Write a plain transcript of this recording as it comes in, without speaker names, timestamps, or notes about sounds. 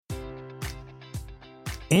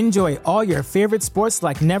Enjoy all your favorite sports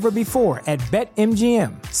like never before at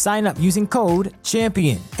BetMGM. Sign up using code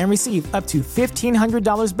CHAMPION and receive up to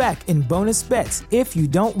 $1,500 back in bonus bets if you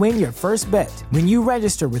don't win your first bet. When you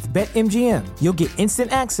register with BetMGM, you'll get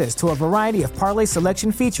instant access to a variety of parlay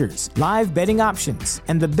selection features, live betting options,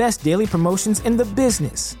 and the best daily promotions in the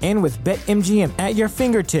business. And with BetMGM at your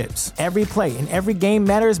fingertips, every play and every game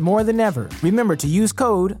matters more than ever. Remember to use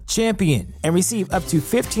code CHAMPION and receive up to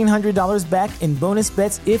 $1,500 back in bonus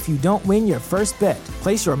bets if you don't win your first bet.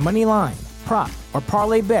 Place your money line, prop, or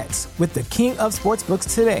parlay bets with the king of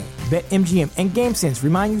sportsbooks today. BetMGM and GameSense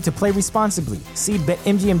remind you to play responsibly. See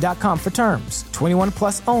BetMGM.com for terms. 21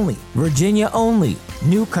 plus only. Virginia only.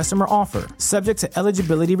 New customer offer. Subject to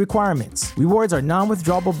eligibility requirements. Rewards are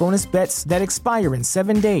non-withdrawable bonus bets that expire in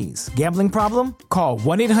 7 days. Gambling problem? Call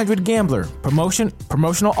 1-800-GAMBLER.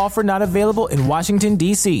 Promotional offer not available in Washington,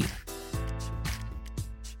 D.C.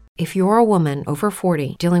 If you're a woman over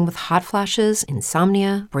 40 dealing with hot flashes,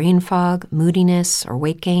 insomnia, brain fog, moodiness, or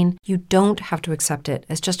weight gain, you don't have to accept it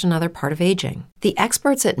as just another part of aging. The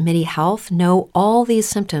experts at MIDI Health know all these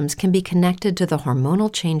symptoms can be connected to the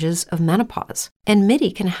hormonal changes of menopause. And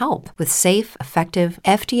MIDI can help with safe, effective,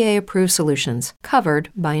 FDA-approved solutions covered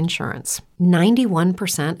by insurance.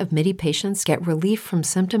 91% of MIDI patients get relief from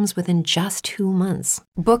symptoms within just 2 months.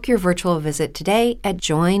 Book your virtual visit today at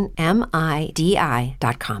joinmidi.com.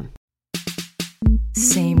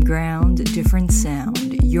 Same ground, different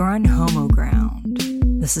sound. You're on Homo Ground.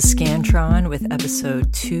 This is Scantron with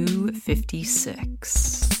episode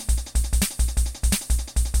 256.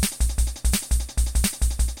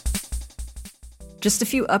 Just a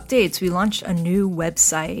few updates. We launched a new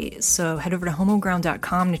website, so head over to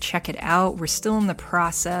homoground.com to check it out. We're still in the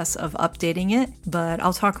process of updating it, but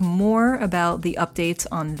I'll talk more about the updates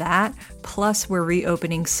on that. Plus, we're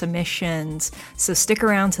reopening submissions, so stick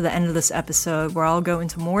around to the end of this episode where I'll go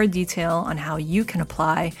into more detail on how you can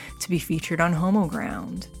apply to be featured on Homo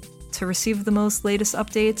Ground. To receive the most latest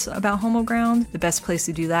updates about Homo Ground, the best place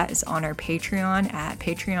to do that is on our Patreon at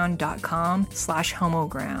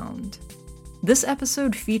patreon.com/homoground. This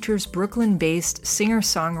episode features Brooklyn-based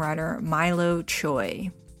singer-songwriter Milo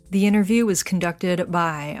Choi. The interview was conducted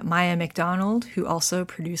by Maya McDonald, who also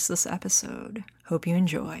produced this episode. Hope you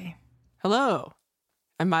enjoy. Hello,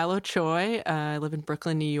 I'm Milo Choi. I live in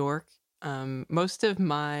Brooklyn, New York. Most of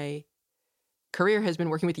my career has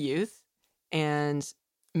been working with youth and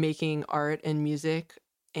making art and music,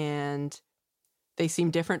 and they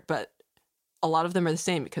seem different, but a lot of them are the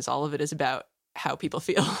same because all of it is about how people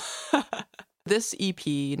feel. This EP,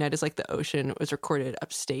 Night is Like the Ocean, was recorded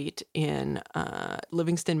upstate in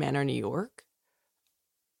Livingston Manor, New York.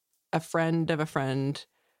 A friend of a friend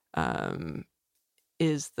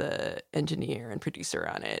is the engineer and producer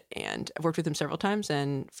on it, and I've worked with him several times,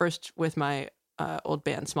 and first with my old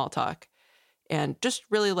band Small Talk, and just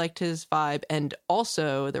really liked his vibe. And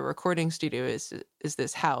also the recording studio is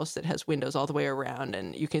this house that has windows all the way around,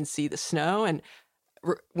 and you can see the snow, and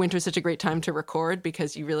winter is such a great time to record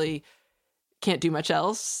because you really can't do much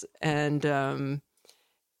else. And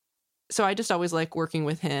so I just always like working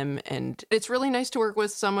with him. And it's really nice to work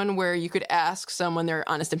with someone where you could ask someone their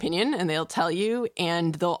honest opinion and they'll tell you,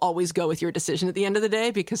 and they'll always go with your decision at the end of the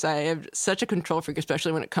day, because I have such a control freak,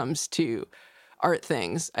 especially when it comes to art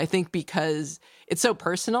things. I think because it's so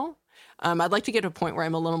personal, I'd like to get to a point where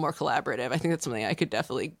I'm a little more collaborative. I think that's something I could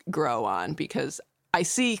definitely grow on, because I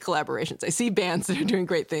see collaborations. I see bands that are doing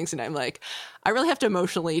great things, and I'm like, I really have to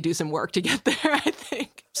emotionally do some work to get there, I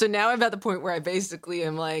think. So now I'm at the point where I basically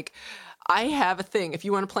am like, I have a thing. If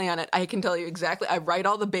you want to play on it, I can tell you exactly. I write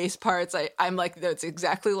all the bass parts. I'm like, it's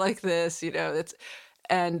exactly like this,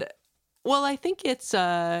 and well, I think it's,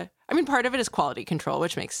 part of it is quality control,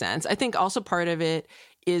 which makes sense. I think also part of it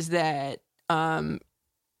is that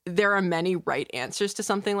there are many right answers to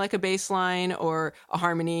something like a bass line or a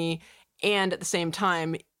harmony. And at the same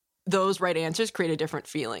time, those right answers create a different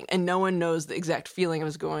feeling. And no one knows the exact feeling I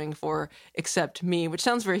was going for except me, which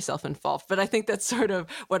sounds very self-involved. But I think that's sort of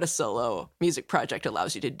what a solo music project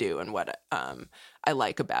allows you to do, and what I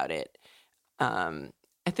like about it. I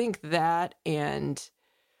think that, and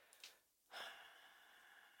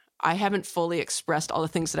I haven't fully expressed all the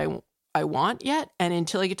things that I want yet. And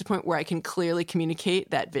until I get to the point where I can clearly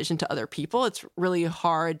communicate that vision to other people, it's really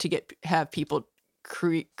hard to have people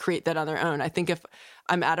create that on their own. I think if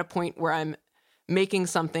I'm at a point where I'm making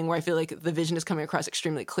something where I feel like the vision is coming across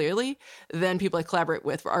extremely clearly, then people I collaborate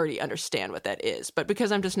with already understand what that is. But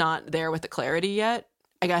because I'm just not there with the clarity yet,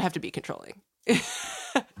 I have to be controlling.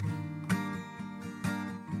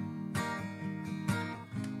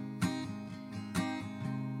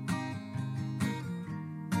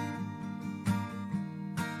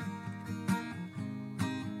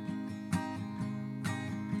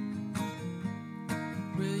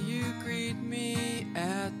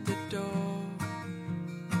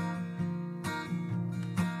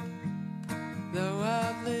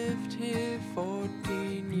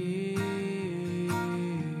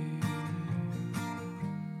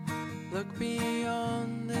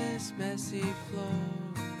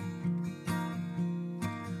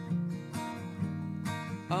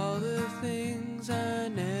 things I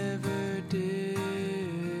never did.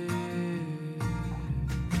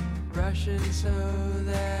 Rushing so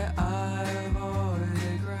that I avoid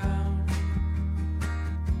the ground.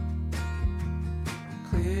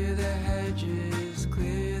 Clear the hedges,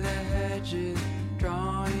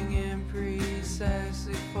 drawing in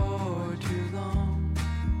precisely for too long.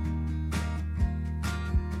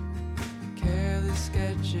 Careless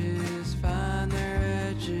sketches find their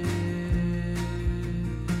edges.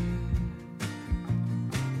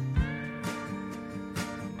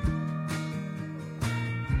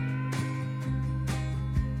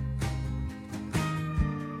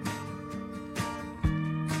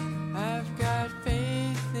 I've got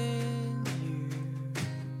faith in you.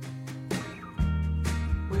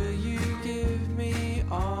 Will you give me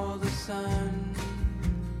all the sun?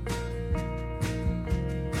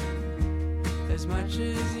 As much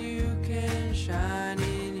as you can shine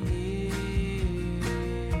in here.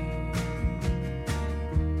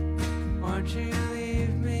 Won't you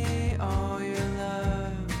leave me all your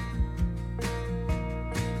love?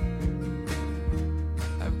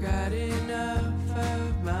 I've got enough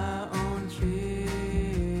of my own fear.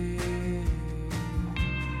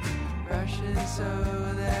 Rushing so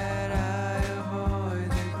that I avoid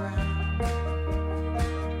the ground.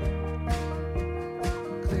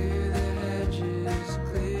 Clear the hedges,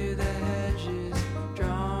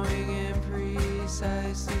 drawing in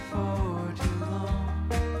precisely for too long.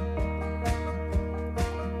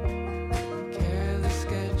 Careless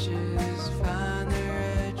sketches find their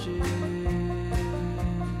edges.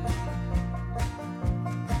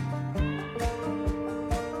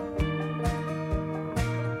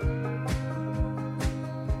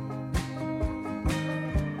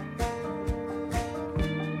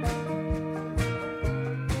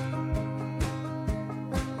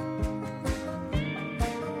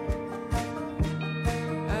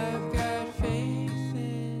 I've got faith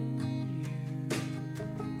in you.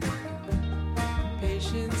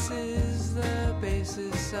 Patience is the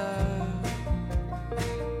basis of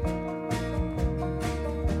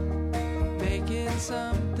making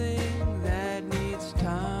something that needs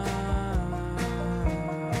time.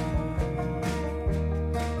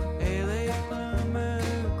 A late bloomer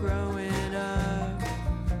growing up,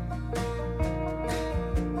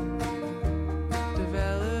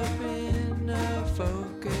 developing a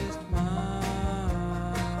focused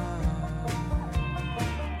mind,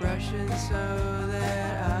 rushing so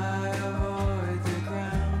that I avoid the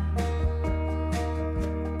ground.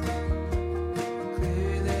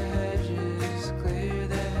 Clear the hedges,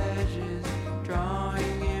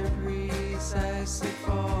 drawing in precisely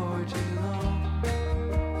for too long.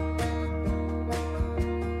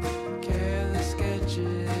 Careless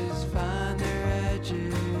sketches find their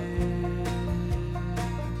edges.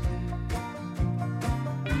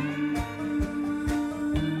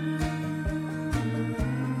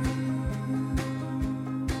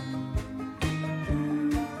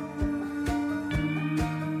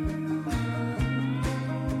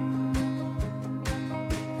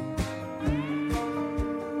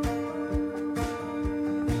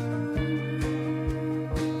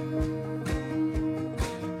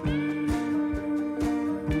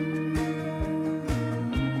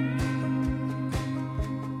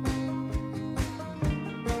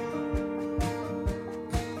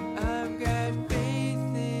 I've got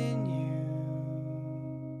faith in you.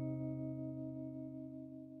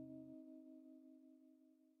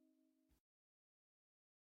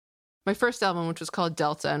 My first album, which was called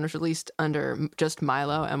Delta and was released under just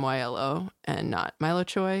Milo, M-Y-L-O, and not Milo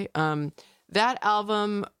Choi. That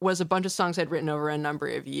album was a bunch of songs I'd written over a number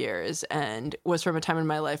of years and was from a time in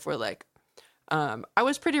my life where, like, I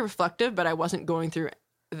was pretty reflective, but I wasn't going through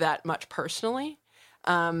that much personally.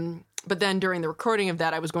 But then during the recording of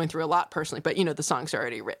that, I was going through a lot personally, but, you know, the songs are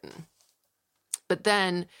already written. But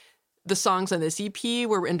then the songs on this EP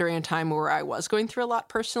were written during a time where I was going through a lot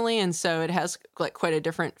personally, and so it has, like, quite a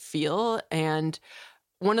different feel. And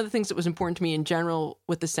one of the things that was important to me in general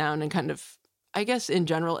with the sound and kind of, I guess, in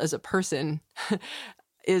general as a person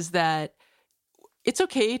is that it's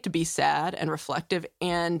okay to be sad and reflective,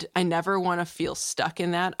 and I never want to feel stuck in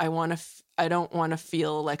that. I don't want to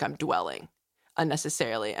feel like I'm dwelling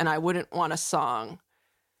unnecessarily, and I wouldn't want a song.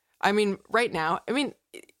 I mean, right now,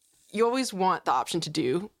 you always want the option to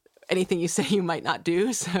do anything you say you might not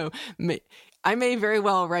do, so I may very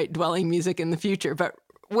well write dwelling music in the future, but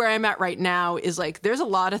where I'm at right now is, like, there's a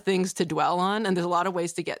lot of things to dwell on, and there's a lot of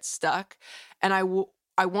ways to get stuck, and I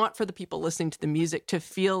want for the people listening to the music to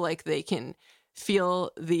feel like they can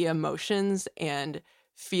feel the emotions and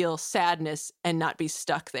feel sadness and not be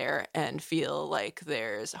stuck there and feel like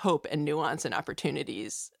there's hope and nuance and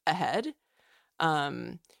opportunities ahead.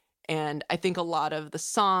 And I think a lot of the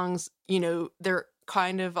songs, they're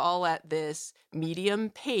kind of all at this medium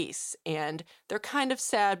pace and they're kind of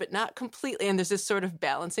sad, but not completely. And there's this sort of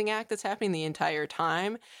balancing act that's happening the entire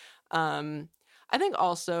time. I think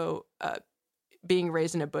also being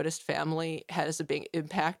raised in a Buddhist family has a big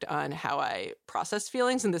impact on how I process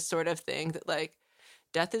feelings and this sort of thing that like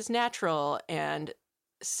death is natural and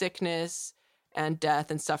sickness and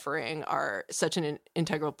death and suffering are such an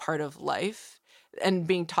integral part of life. And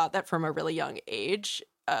being taught that from a really young age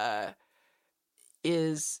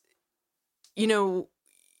is,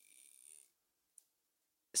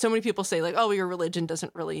 so many people say like, oh, your religion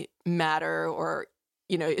doesn't really matter, or,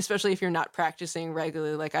 especially if you're not practicing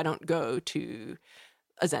regularly, like I don't go to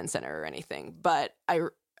a Zen center or anything, but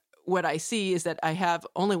what I see is that I have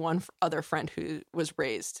only one other friend who was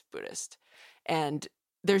raised Buddhist, and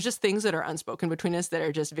there's just things that are unspoken between us that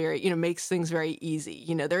are just very, makes things very easy.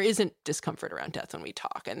 There isn't discomfort around death when we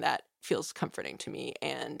talk, and that feels comforting to me.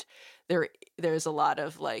 And there's a lot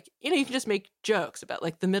of like, you can just make jokes about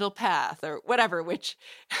like the middle path or whatever, which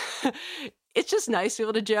it's just nice to be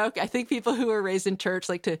able to joke. I think people who are raised in church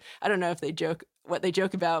like to, I don't know if they joke what they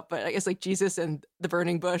joke about, but I guess like Jesus and the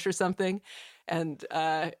burning bush or something. And,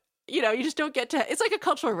 you just don't get to, it's like a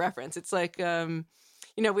cultural reference. It's like,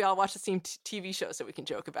 we all watch the same TV show, so we can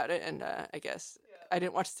joke about it. And I guess I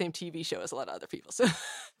didn't watch the same TV show as a lot of other people. So,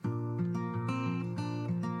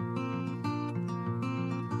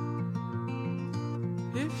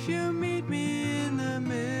 if you meet me in the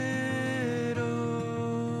middle,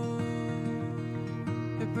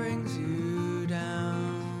 it brings you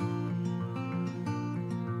down.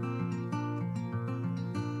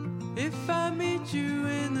 If I meet you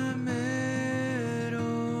in the middle,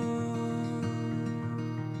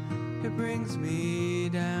 it brings me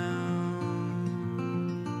down,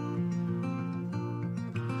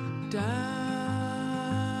 down.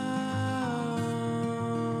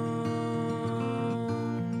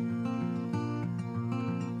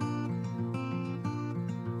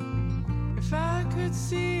 If I could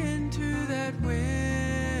see into that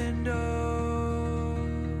window,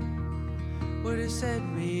 would it set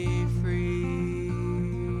me free?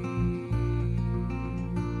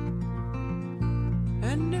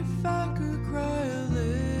 And if I could cry a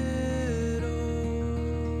little,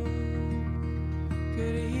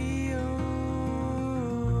 could it heal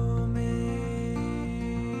me?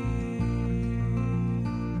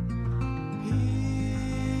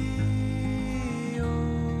 Heal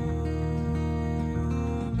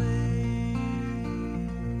me.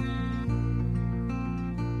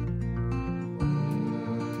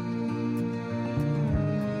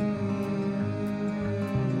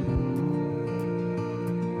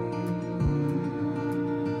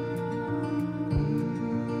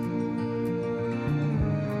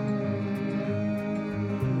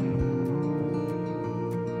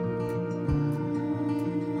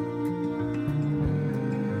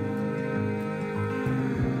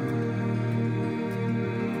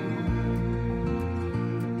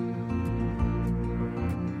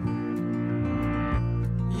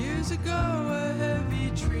 Years ago, a heavy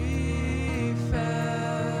tree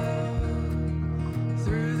fell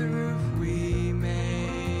through the roof we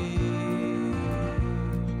made.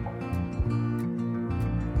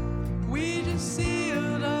 We just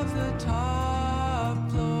sealed off the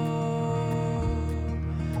top floor,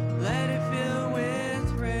 let it fill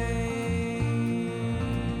with rain.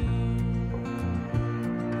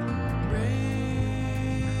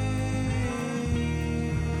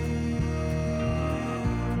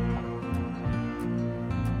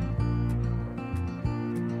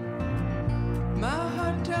 My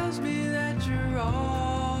heart tells me that you're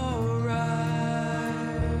alright,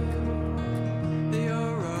 that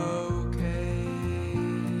you're okay.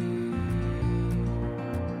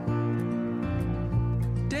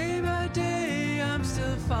 Day by day, I'm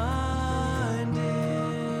still finding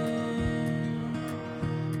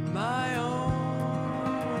my own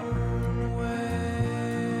way.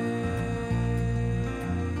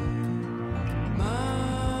 My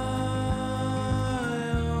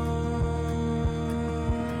own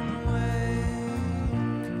way.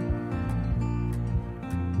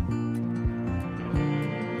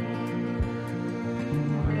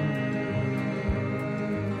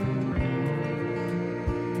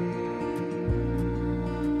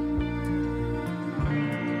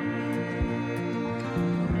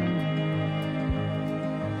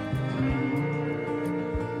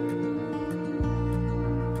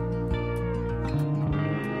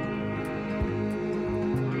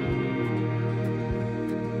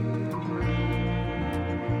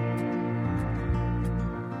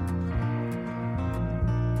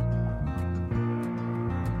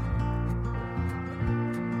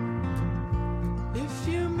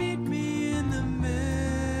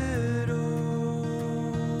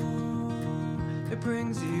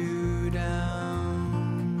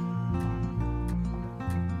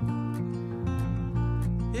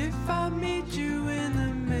 I meet you in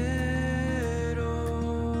the middle,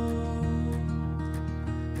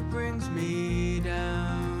 it brings me down.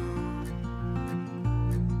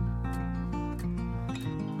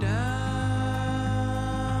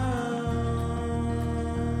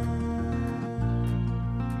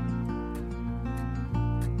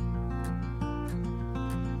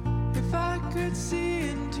 If I could see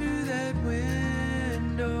into that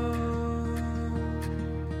window,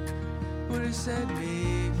 would it set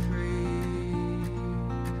me free?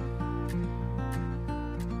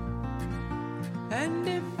 And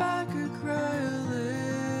if I could cry a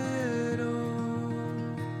little,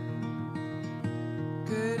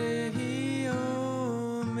 could it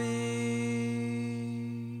heal me?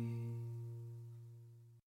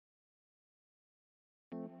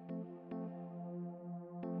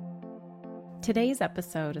 Today's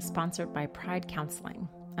episode is sponsored by Pride Counseling,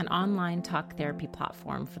 an online talk therapy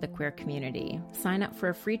platform for the queer community. Sign up for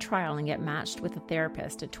a free trial and get matched with a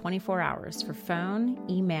therapist in 24 hours for phone,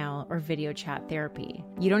 email, or video chat therapy.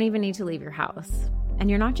 You don't even need to leave your house. And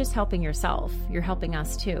you're not just helping yourself, you're helping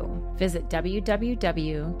us too. Visit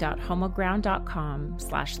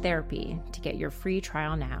www.homoground.com/therapy to get your free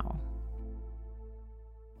trial now.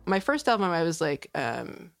 My first album, I was like,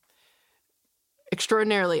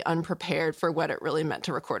 extraordinarily unprepared for what it really meant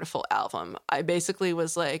to record a full album. I basically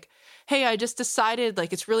was like, hey, I just decided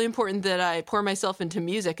like it's really important that I pour myself into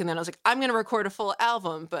music. And then I was like, I'm going to record a full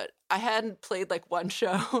album. But I hadn't played like one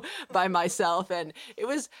show by myself. And I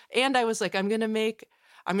was like, I'm going to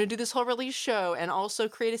do this whole release show and also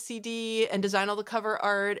create a CD and design all the cover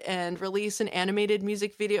art and release an animated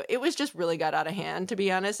music video. It was just really got out of hand, to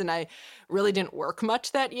be honest. And I really didn't work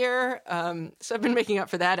much that year. So I've been making up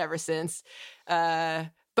for that ever since.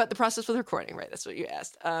 But the process with recording, right? That's what you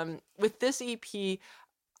asked. With this EP,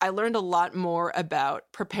 I learned a lot more about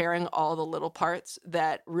preparing all the little parts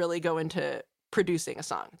that really go into producing a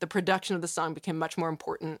song. The production of the song became much more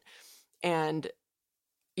important. And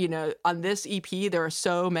you know, on this EP, there are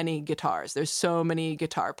so many guitars. There's so many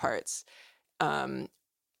guitar parts. And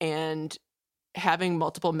having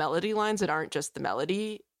multiple melody lines that aren't just the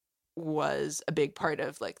melody was a big part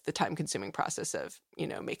of like the time-consuming process of, you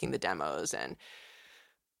know, making the demos and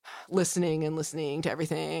listening to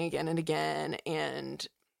everything again and again. And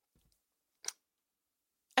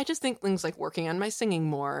I just think things like working on my singing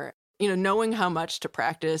more, you know, knowing how much to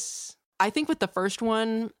practice. I think with the first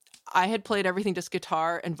one, I had played everything just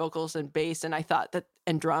guitar and vocals and bass, and I thought that,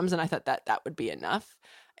 and drums, and I thought that that would be enough.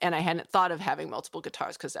 And I hadn't thought of having multiple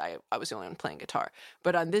guitars because I was the only one playing guitar.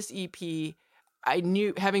 But on this EP, I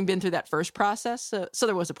knew, having been through that first process, so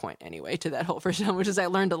there was a point anyway to that whole first album, which is I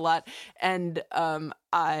learned a lot. And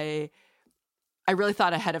I really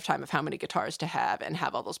thought ahead of time of how many guitars to have and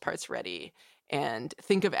have all those parts ready and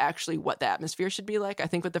think of actually what the atmosphere should be like. I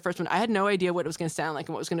think with the first one, I had no idea what it was going to sound like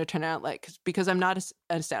and what it was going to turn out like because I'm not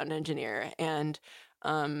a sound engineer, and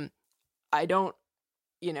I don't,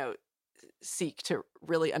 you know, seek to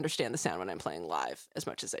really understand the sound when I'm playing live as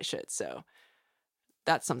much as I should. So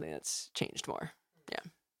that's something that's changed more. Yeah.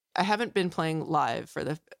 I haven't been playing live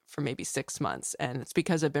for maybe 6 months, and it's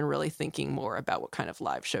because I've been really thinking more about what kind of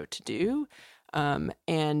live show to do.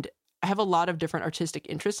 And I have a lot of different artistic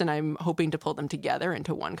interests, and I'm hoping to pull them together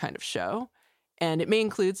into one kind of show. And it may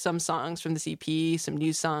include some songs from this EP, some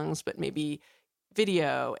new songs, but maybe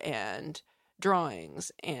video and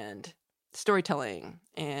drawings and storytelling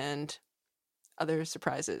and other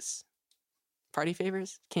surprises. Party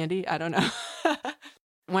favors? Candy? I don't know.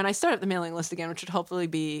 When I start up the mailing list again, which would hopefully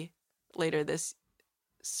be later this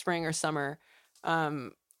spring or summer,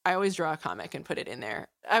 I always draw a comic and put it in there.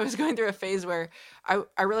 I was going through a phase where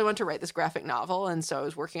I really want to write this graphic novel, and so I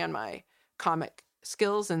was working on my comic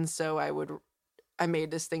skills, and so I made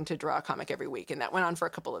this thing to draw a comic every week, and that went on for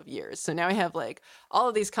a couple of years. So now I have like all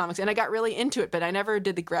of these comics, and I got really into it, but I never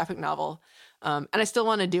did the graphic novel, and I still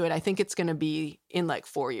want to do it. I think it's going to be in like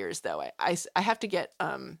 4 years, though. I have to get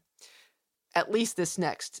at least this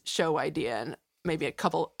next show idea and maybe a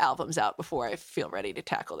couple albums out before I feel ready to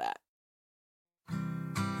tackle that.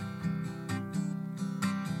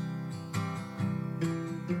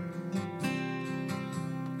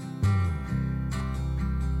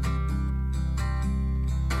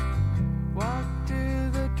 Walk to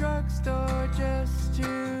the drugstore just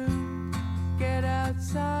to get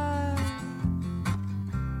outside.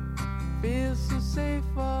 Feel so safe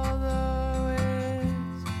although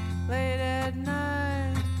it's late at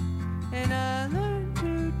night. And I learned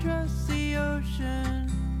to trust the ocean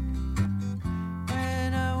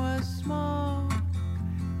when I was small.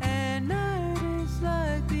 And night is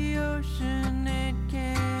like the ocean, it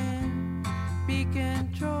can be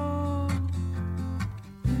controlled.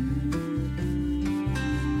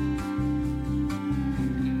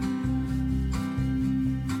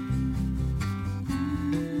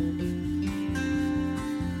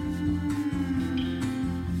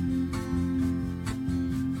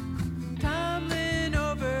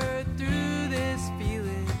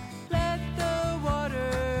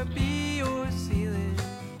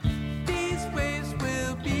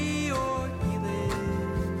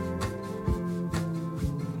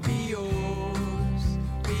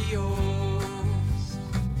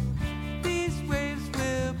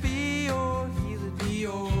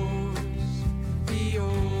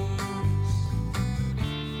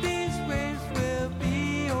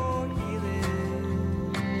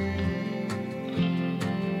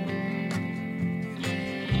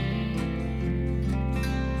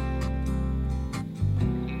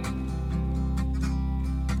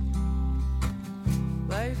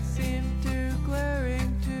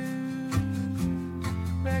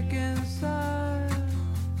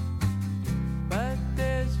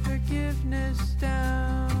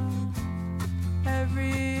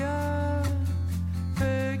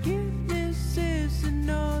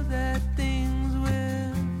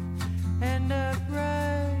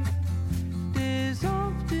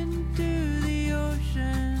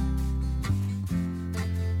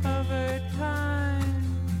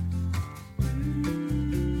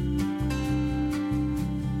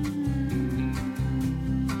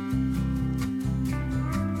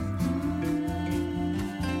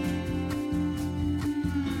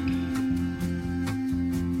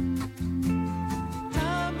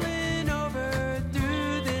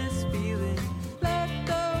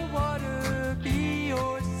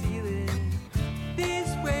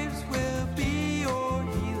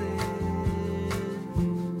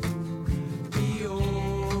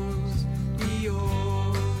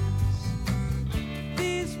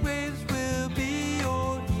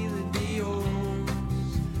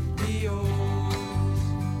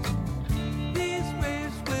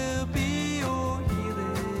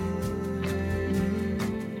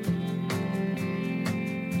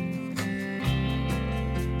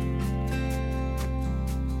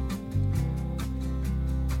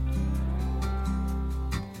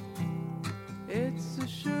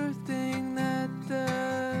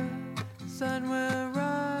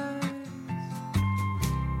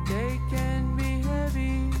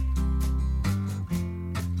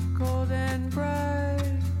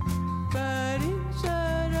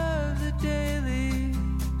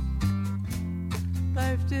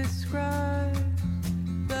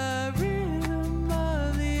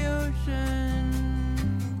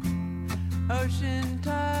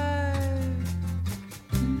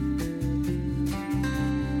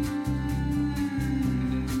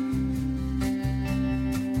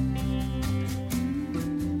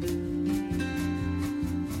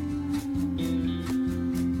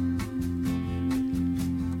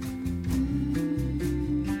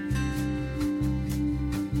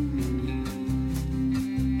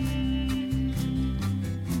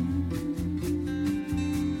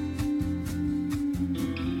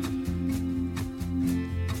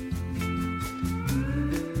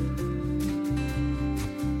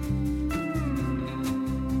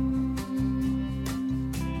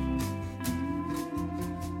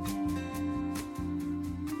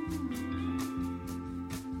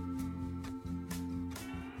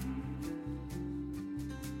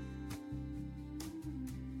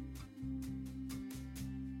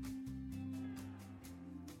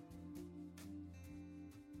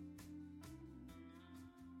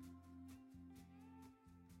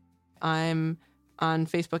 I'm on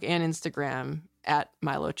Facebook and Instagram at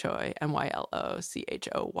Milo Choy,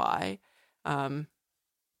 MYLOCHOY. I'm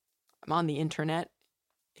on the internet.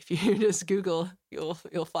 If you just Google,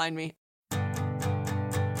 you'll find me.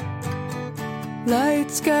 Light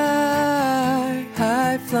sky,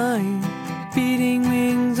 high flying, beating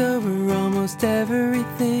wings over almost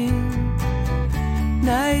everything.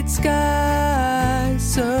 Night sky,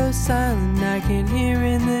 so silent I can hear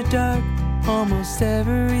in the dark almost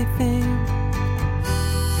everything.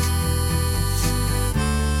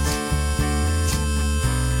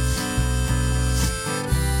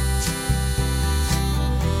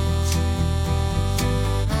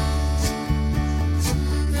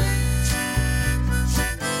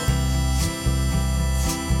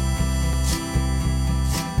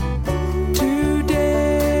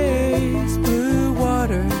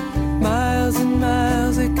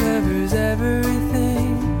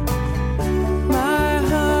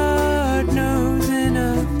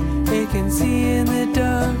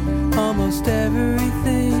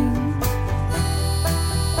 Everything.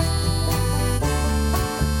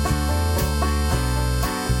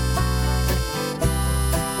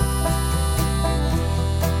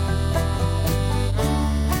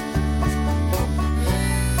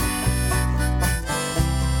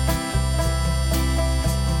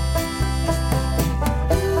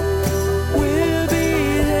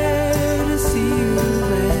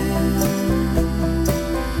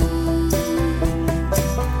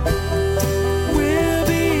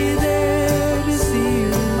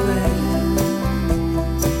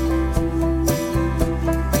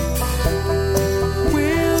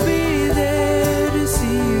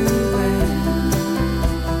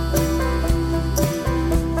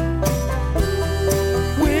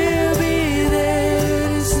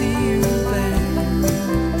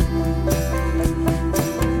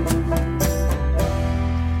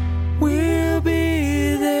 We'll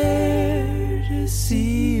be there to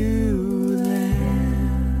see you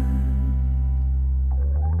land.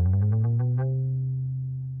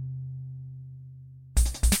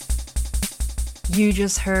 You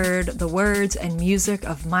just heard the words and music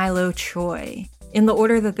of Milo Choy. In the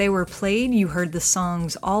order that they were played, you heard the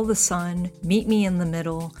songs All the Sun, Meet Me in the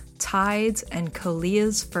Middle, Tides, and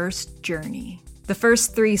Kalia's First Journey. The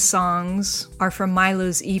first three songs are from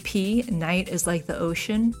Milo's EP, Night is Like the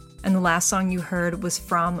Ocean, and the last song you heard was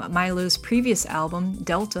from Milo's previous album,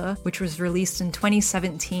 Delta, which was released in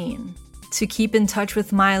 2017. To keep in touch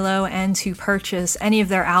with Milo and to purchase any of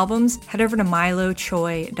their albums, head over to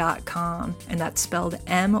milochoy.com, and that's spelled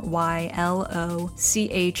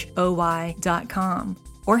MYLOCHOY.com,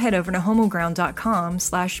 or head over to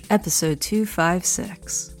homoground.com/episode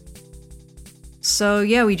 256. So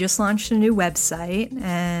yeah, we just launched a new website,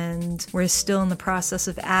 and we're still in the process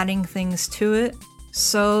of adding things to it.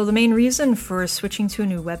 So the main reason for switching to a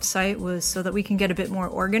new website was so that we can get a bit more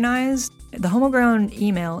organized. The Homoground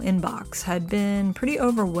email inbox had been pretty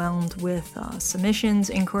overwhelmed with submissions,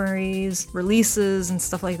 inquiries, releases, and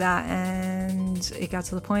stuff like that, and it got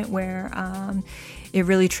to the point where it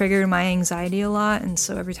really triggered my anxiety a lot, and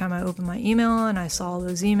so every time I opened my email and I saw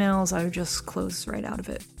those emails, I would just close right out of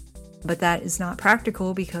it. But that is not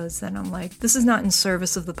practical, because then I'm like, this is not in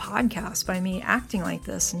service of the podcast by me acting like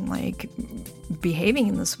this and like behaving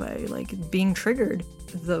in this way, like being triggered.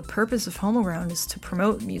 The purpose of Homoground is to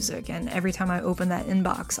promote music, and every time I opened that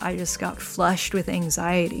inbox, I just got flushed with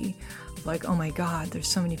anxiety. Like, oh my God, there's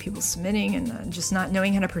so many people submitting, and just not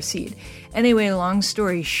knowing how to proceed. Anyway, long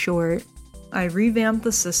story short, I revamped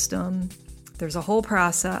the system. There's a whole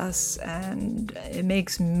process, and it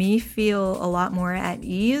makes me feel a lot more at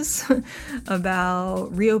ease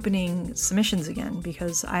about reopening submissions again,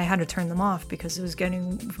 because I had to turn them off because it was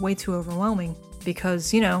getting way too overwhelming.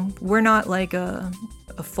 Because, you know, we're not like a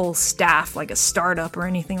full staff, like a startup or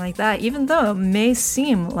anything like that, even though it may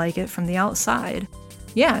seem like it from the outside.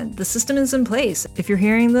 Yeah, the system is in place. If you're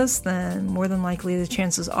hearing this, then more than likely the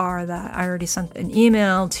chances are that I already sent an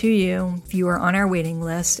email to you if you are on our waiting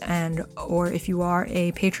list, and or if you are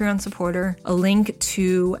a Patreon supporter, a link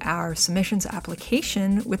to our submissions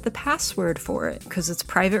application with the password for it, because it's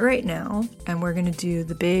private right now, and we're going to do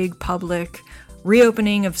the big public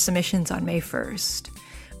reopening of submissions on May 1st.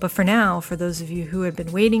 But for now, for those of you who have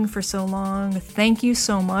been waiting for so long, thank you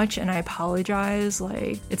so much, and I apologize.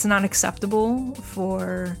 Like, it's not acceptable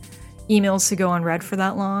for emails to go unread for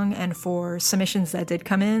that long, and for submissions that did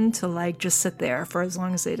come in to like just sit there for as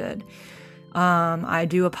long as they did. I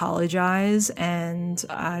do apologize, and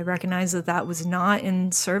I recognize that that was not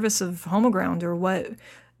in service of Homoground or what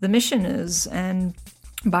the mission is, and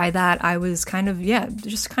by that, I was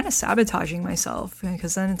just kind of sabotaging myself,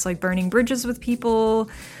 because then it's like burning bridges with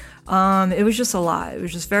people. It was just a lot. It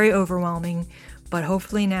was just very overwhelming. But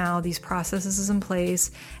hopefully now these processes is in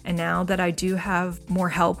place, and now that I do have more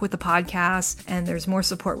help with the podcast and there's more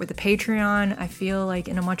support with the Patreon, I feel like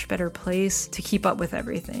in a much better place to keep up with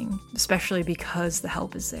everything, especially because the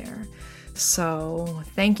help is there. So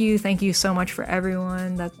thank you so much for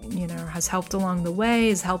everyone that, has helped along the way,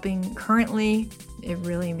 is helping currently. It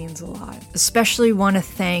really means a lot. Especially want to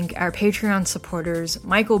thank our Patreon supporters,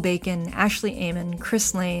 Michael Bacon, Ashley Amon,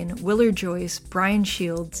 Chris Lane, Willard Joyce, Brian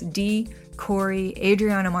Shields, Dee, Corey,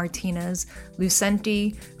 Adriana Martinez,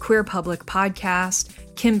 Lucenti, Queer Public Podcast,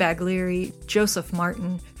 Kim Baglieri, Joseph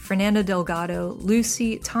Martin, Fernanda Delgado,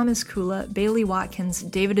 Lucy, Thomas Kula, Bailey Watkins,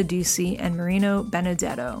 David Adusi, and Marino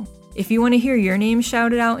Benedetto. If you want to hear your name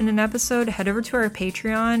shouted out in an episode, head over to our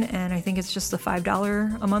Patreon, and I think it's just the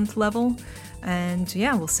 $5 a month level. And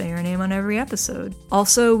yeah, we'll say your name on every episode.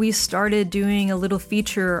 Also, we started doing a little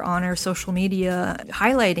feature on our social media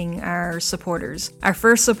highlighting our supporters. Our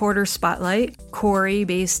first supporter spotlight, Corey,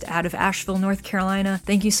 based out of Asheville, North Carolina.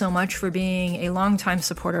 Thank you so much for being a longtime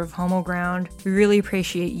supporter of Homo Ground. We really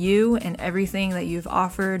appreciate you and everything that you've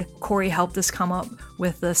offered. Corey helped us come up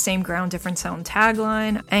with the Same Ground, Different Sound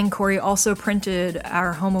tagline. And Corey also printed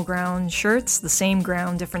our Homo Ground shirts, the Same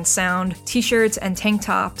Ground, Different Sound t-shirts and tank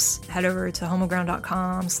tops. Head over to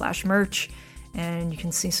homoground.com/merch and you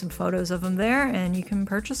can see some photos of them there, and you can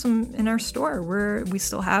purchase them in our store. We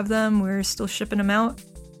still have them. We're still shipping them out.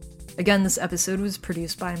 Again, this episode was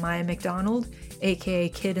produced by Maya McDonald, aka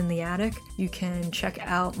Kid in the Attic. You can check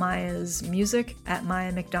out Maya's music at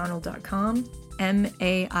mayamcdonald.com,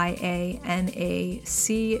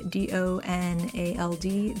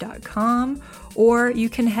 MAIAMACDONALD.com, or you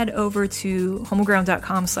can head over to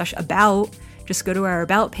homoground.com/about. Just go to our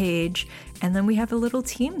About page, and then we have a little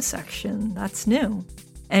team section that's new.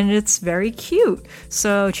 And it's very cute.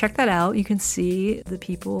 So check that out. You can see the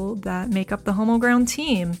people that make up the Homo Ground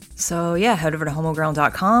team. So yeah, head over to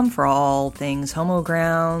homoground.com for all things Homo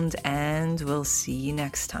Ground, and we'll see you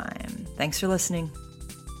next time. Thanks for listening.